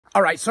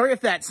All right, sorry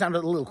if that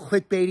sounded a little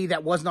clickbaity.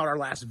 That was not our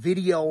last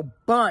video,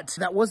 but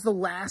that was the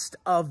last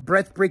of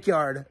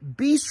Brickyard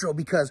Bistro,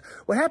 because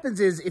what happens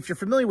is, if you're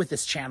familiar with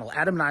this channel,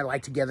 Adam and I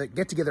like to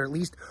get together at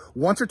least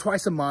once or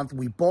twice a month.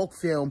 We bulk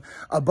film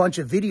a bunch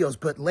of videos,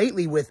 but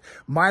lately with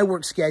my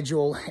work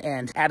schedule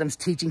and Adam's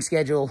teaching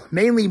schedule,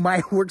 mainly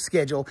my work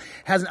schedule,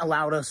 hasn't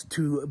allowed us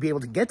to be able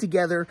to get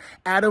together.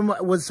 Adam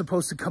was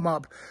supposed to come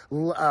up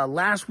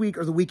last week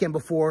or the weekend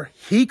before.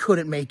 He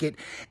couldn't make it,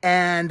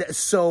 and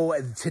so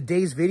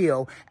today's video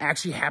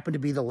actually happened to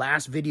be the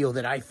last video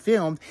that I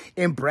filmed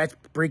in Brett's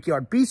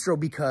Brickyard Bistro,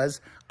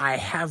 because I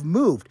have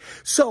moved.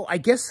 So I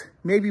guess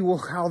maybe we'll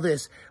call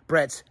this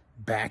Brett's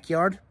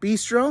Backyard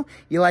Bistro.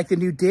 You like the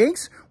new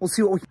digs? We'll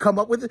see what we can come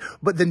up with,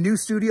 but the new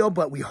studio.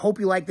 But we hope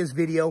you like this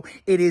video.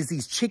 It is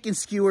these chicken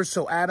skewers.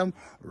 So Adam,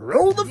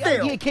 roll the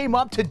film. He came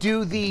up to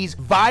do these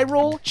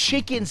viral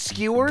chicken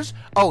skewers.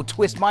 Oh,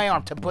 twist my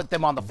arm to put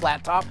them on the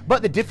flat top.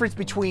 But the difference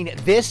between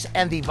this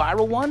and the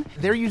viral one,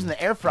 they're using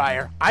the air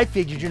fryer. I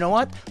figured, you know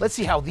what? Let's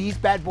see how these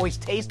bad boys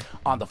taste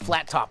on the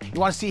flat top. You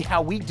want to see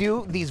how we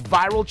do these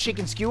viral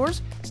chicken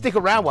skewers? Stick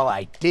around while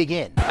I dig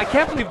in. I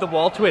can't believe the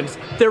Waltwins.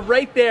 They're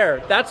right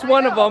there. That's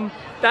one of them.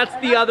 That's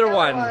the other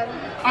one.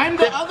 I'm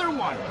the other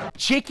one.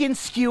 Chicken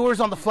skewers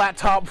on the flat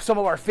top, some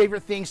of our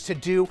favorite things to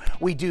do.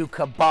 We do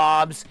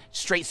kebabs,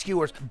 straight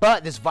skewers,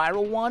 but this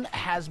viral one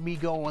has me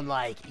going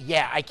like,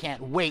 yeah, I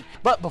can't wait.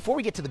 But before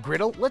we get to the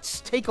griddle,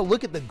 let's take a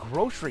look at the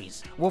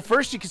groceries. Well,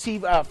 first you can see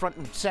front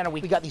and center, we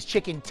got these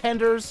chicken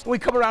tenders. When we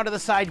come around to the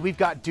side, we've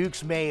got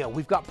Duke's mayo,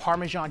 we've got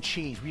Parmesan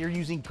cheese, we are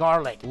using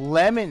garlic,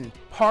 lemon,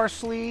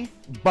 parsley,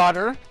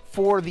 butter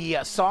for the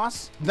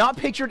sauce. Not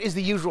pictured is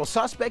the usual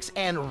suspects,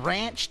 and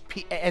ranch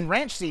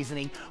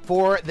seasoning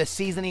for the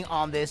seasoning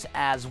on this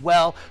as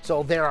well.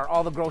 So there are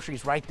all the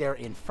groceries right there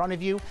in front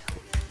of you.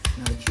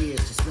 Now the key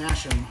is to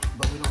smash them,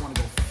 but we don't want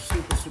to go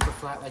super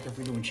flat like if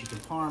we're doing chicken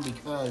parm,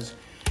 because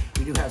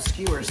we do have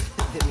skewers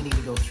that we need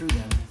to go through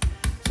them.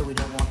 So we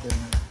don't want them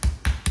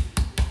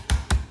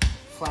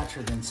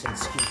flatter than said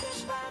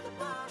skewers.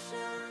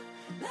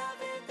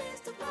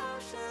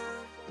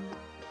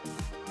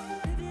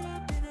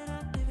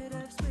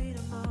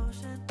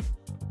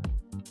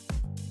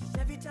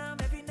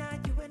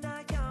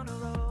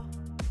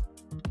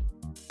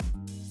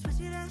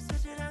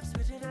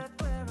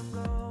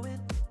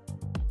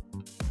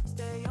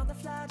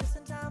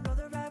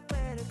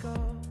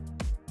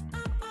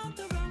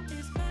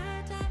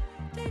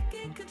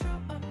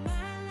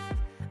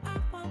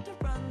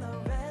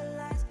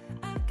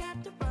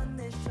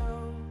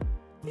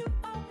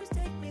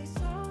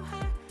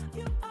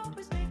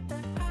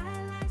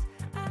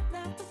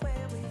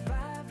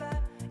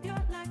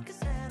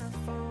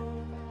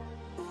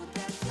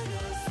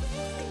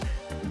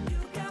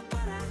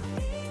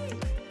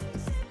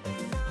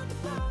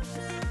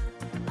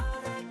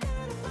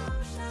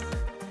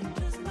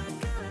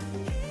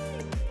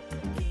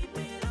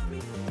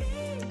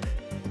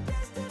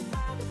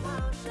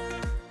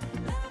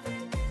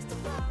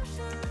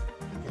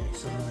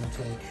 So I'm going to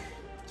take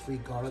 3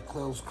 garlic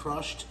cloves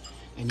crushed,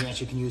 and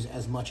yes, you can use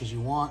as much as you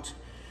want.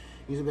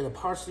 Use a bit of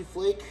parsley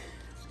flake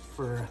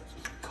for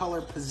color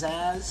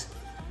pizzazz.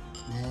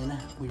 Then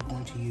we're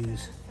going to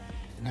use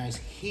a nice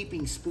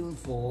heaping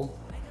spoonful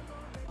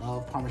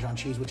of Parmesan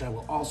cheese, which I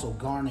will also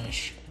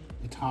garnish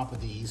the top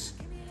of these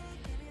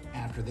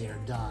after they are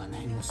done.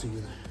 And you'll see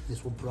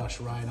this will brush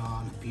right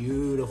on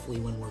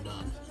beautifully when we're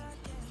done.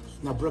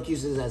 Now Brooke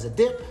uses it as a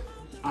dip.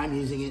 I'm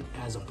using it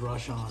as a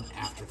brush on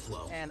after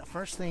flow. And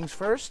first things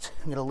first,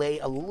 I'm gonna lay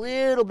a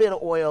little bit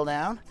of oil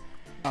down.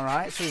 All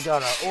right, so we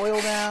got our oil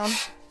down,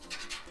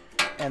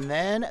 and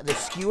then the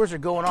skewers are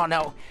going on.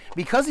 Now,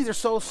 because these are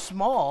so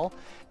small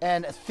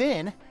and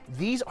thin,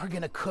 these are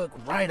gonna cook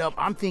right up.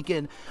 I'm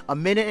thinking 1.5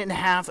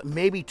 minutes,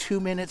 maybe 2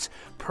 minutes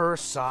per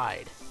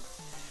side.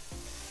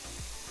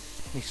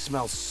 They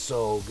smell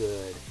so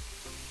good.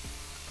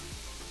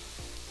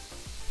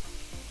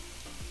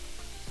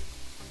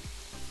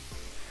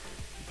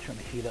 Trying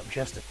to heat up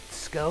just a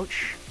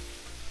scotch.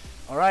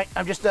 All right,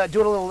 I'm just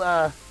doing a little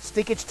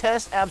stickage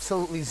test.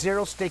 Absolutely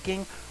 0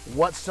 sticking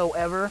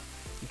whatsoever.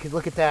 You can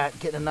look at that,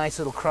 getting a nice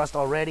little crust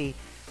already.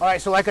 All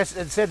right, so like I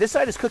said, this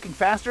side is cooking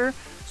faster,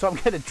 so I'm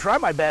gonna try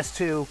my best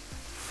to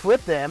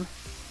flip them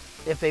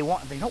if they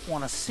don't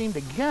want to seem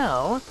to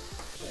go.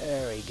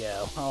 There we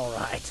go. All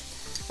right,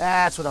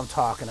 that's what I'm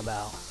talking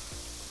about.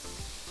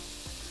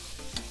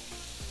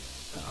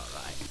 All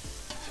right,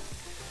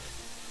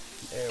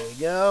 there we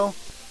go.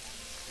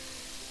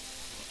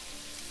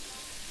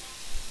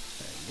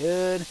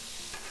 Good.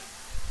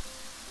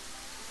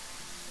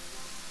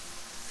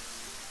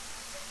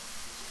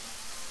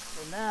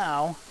 So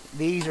now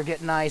these are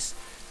getting nice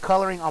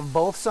coloring on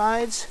both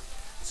sides.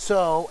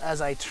 So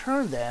as I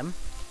turn them,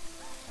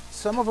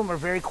 some of them are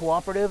very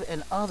cooperative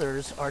and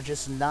others are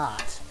just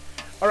not.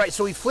 All right,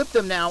 so we flip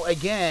them now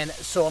again.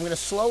 So I'm going to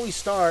slowly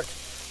start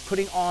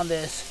putting on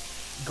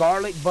this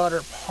garlic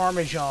butter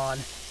Parmesan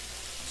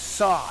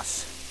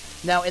sauce.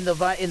 Now in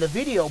the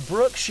video,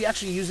 Brooke, she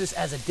actually uses this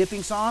as a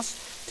dipping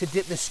sauce to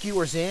dip the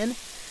skewers in.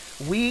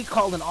 we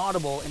called an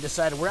audible and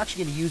decided we're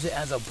actually going to use it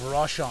as a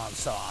brush-on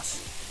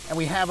sauce. And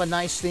we have a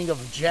nice thing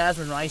of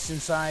jasmine rice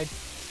inside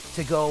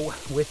to go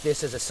with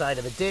this as a side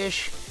of the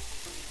dish.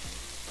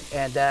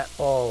 And that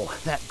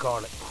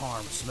garlic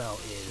parm smell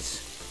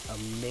is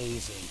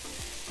amazing.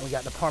 And we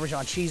got the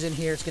Parmesan cheese in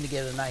here. It's going to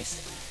get a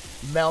nice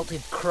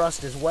melted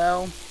crust as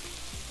well.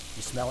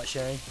 You smell it,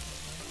 Sherry?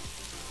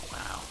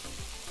 Wow.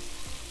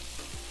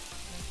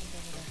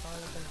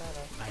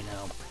 I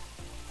know.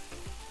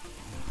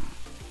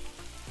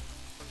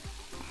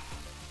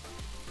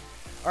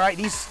 All right,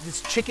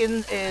 this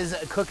chicken is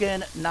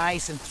cooking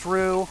nice and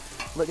through.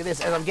 Look at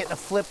this, as I'm getting it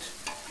flipped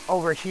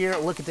over here,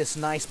 look at this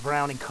nice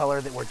browning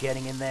color that we're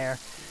getting in there.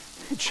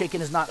 Chicken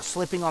is not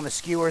slipping on the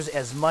skewers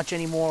as much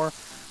anymore,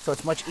 so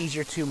it's much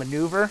easier to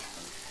maneuver.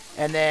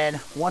 And then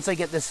once I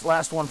get this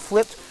last one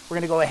flipped, we're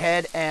gonna go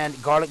ahead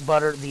and garlic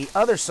butter the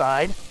other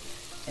side,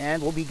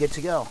 and we'll be good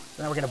to go.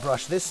 Then we're gonna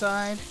brush this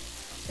side,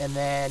 and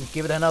then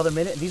give it another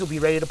minute, and these will be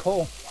ready to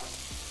pull.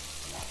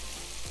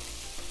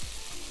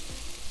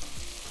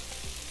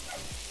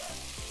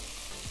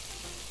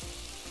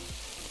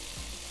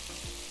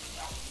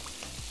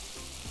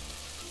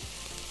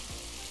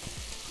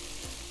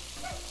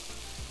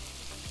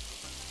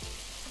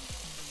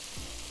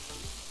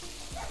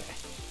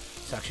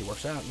 This actually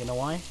works out. You know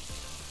why?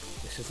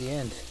 This is the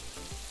end.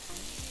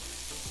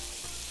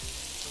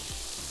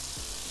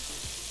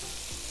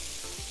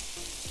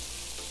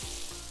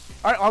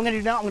 All right, all I'm gonna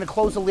do now, I'm gonna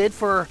close the lid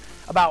for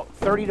about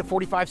 30 to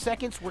 45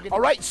 seconds. All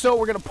right, so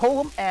we're gonna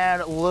pull them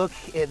and look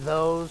at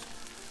those.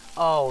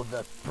 Oh,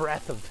 the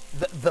breath of,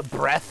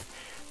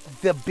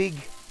 the big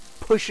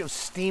push of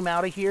steam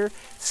out of here.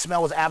 The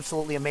smell is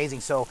absolutely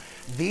amazing. So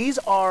these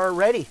are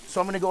ready.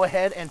 So I'm gonna go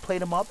ahead and plate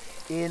them up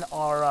in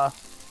our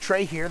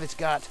tray here that's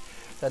got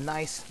the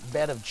nice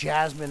bed of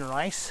jasmine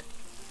rice.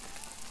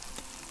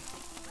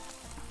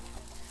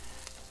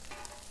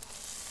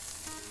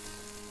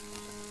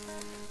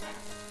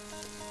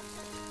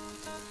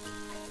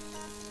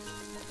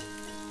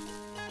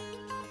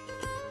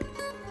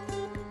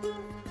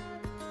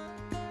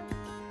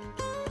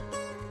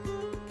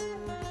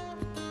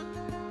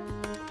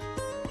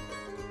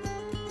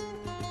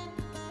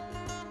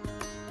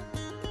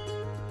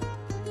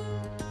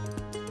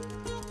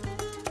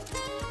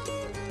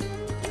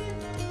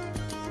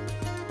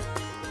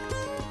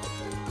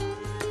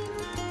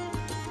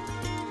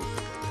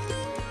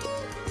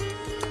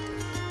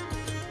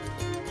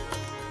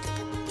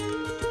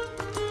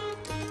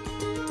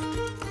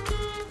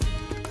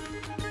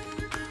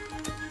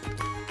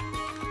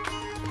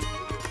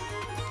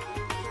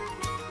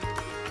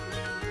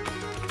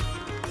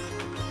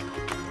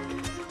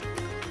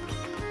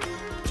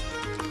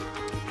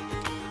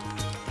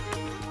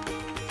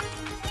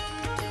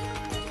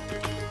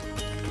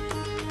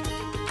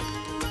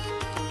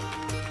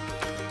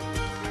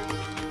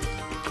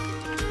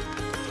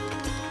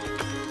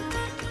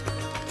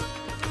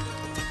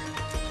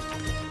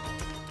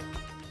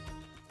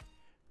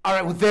 All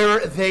right, well,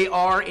 there they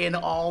are in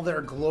all their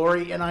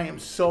glory, and I am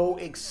so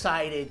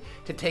excited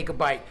to take a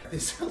bite.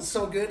 This smells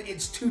so good,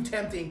 it's too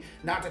tempting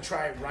not to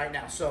try it right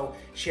now. So,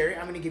 Sherry,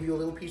 I'm gonna give you a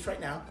little piece right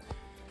now.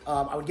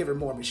 I would give her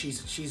more, but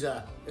she's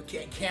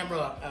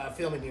camera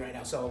filming me right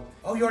now. So,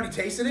 oh, you already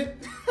tasted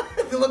it?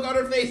 The look on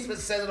her face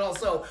says it all.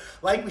 So,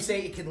 like we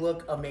say, it can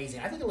look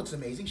amazing. I think it looks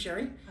amazing,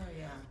 Sherry. Oh,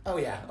 yeah. Oh,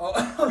 yeah.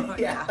 Oh,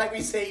 yeah. Like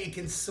we say, it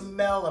can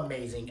smell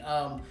amazing.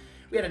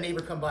 We had a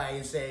neighbor come by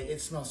and say,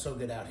 it smells so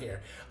good out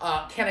here.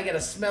 Can I get a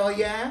smell,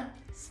 yeah?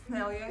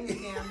 Smell, yeah, you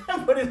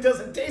can. But it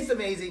doesn't taste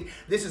amazing.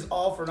 This is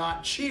all for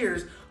naught.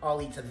 Cheers. I'll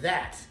eat to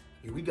that.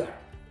 Here we go.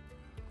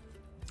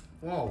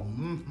 Oh,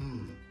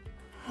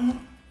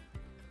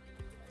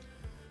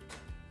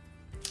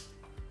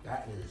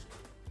 That is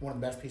one of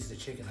the best pieces of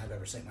chicken I've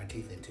ever sank my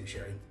teeth into,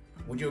 Sherry.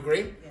 Would you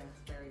agree? Yeah,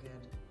 very good.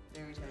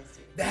 Very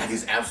tasty. That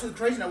is absolutely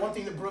crazy. Now, one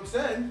thing that Brooke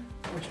said,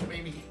 which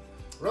made me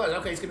realize,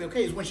 okay, it's gonna be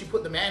okay, is when she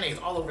put the mayonnaise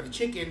all over the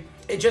chicken,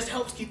 it just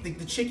helps keep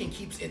the chicken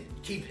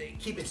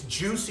keep its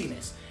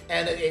juiciness,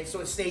 and so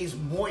it stays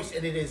moist,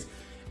 and it is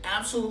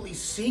absolutely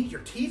sink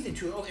your teeth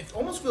into it. It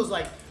almost feels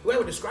like, the way I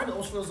would describe it,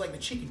 almost feels like the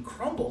chicken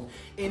crumbled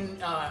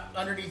in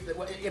underneath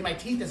in my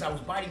teeth as I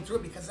was biting through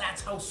it, because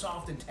that's how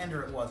soft and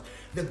tender it was.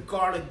 The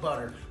garlic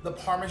butter, the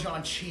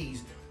Parmesan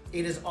cheese,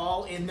 it is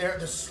all in there.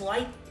 The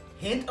slight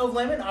hint of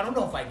lemon, I don't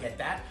know if I get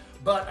that,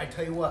 but I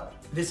tell you what,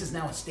 this is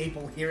now a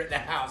staple here at the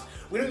house.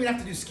 We don't even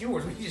have to do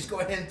skewers. We can just go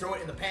ahead and throw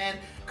it in the pan,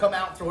 come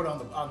out, throw it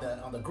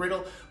on the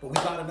griddle. But we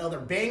got another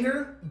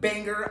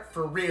banger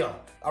for real.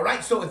 All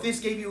right, so if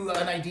this gave you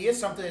an idea,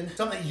 something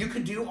you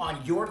could do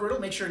on your griddle,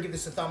 make sure to give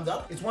this a thumbs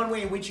up. It's one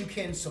way in which you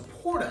can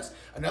support us.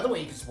 Another way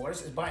you can support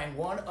us is buying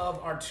one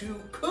of our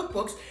 2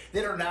 cookbooks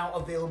that are now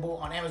available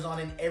on Amazon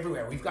and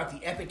everywhere. We've got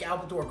the Epic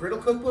Outdoor Griddle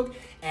Cookbook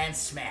and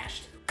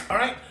Smashed. All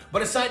right,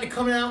 but aside to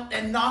coming out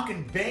and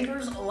knocking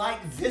bangers like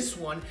this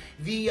one,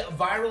 the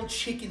viral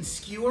chicken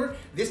skewer,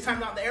 this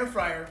time not in the air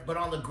fryer, but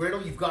on the griddle,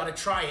 you've got to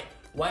try it.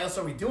 Why else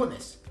are we doing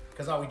this?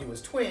 Because all we do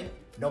is twin,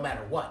 no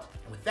matter what.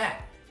 And with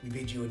that, we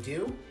bid you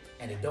adieu,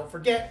 and don't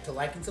forget to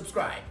like and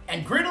subscribe.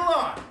 And griddle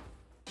on!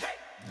 Hey!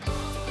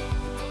 Bye.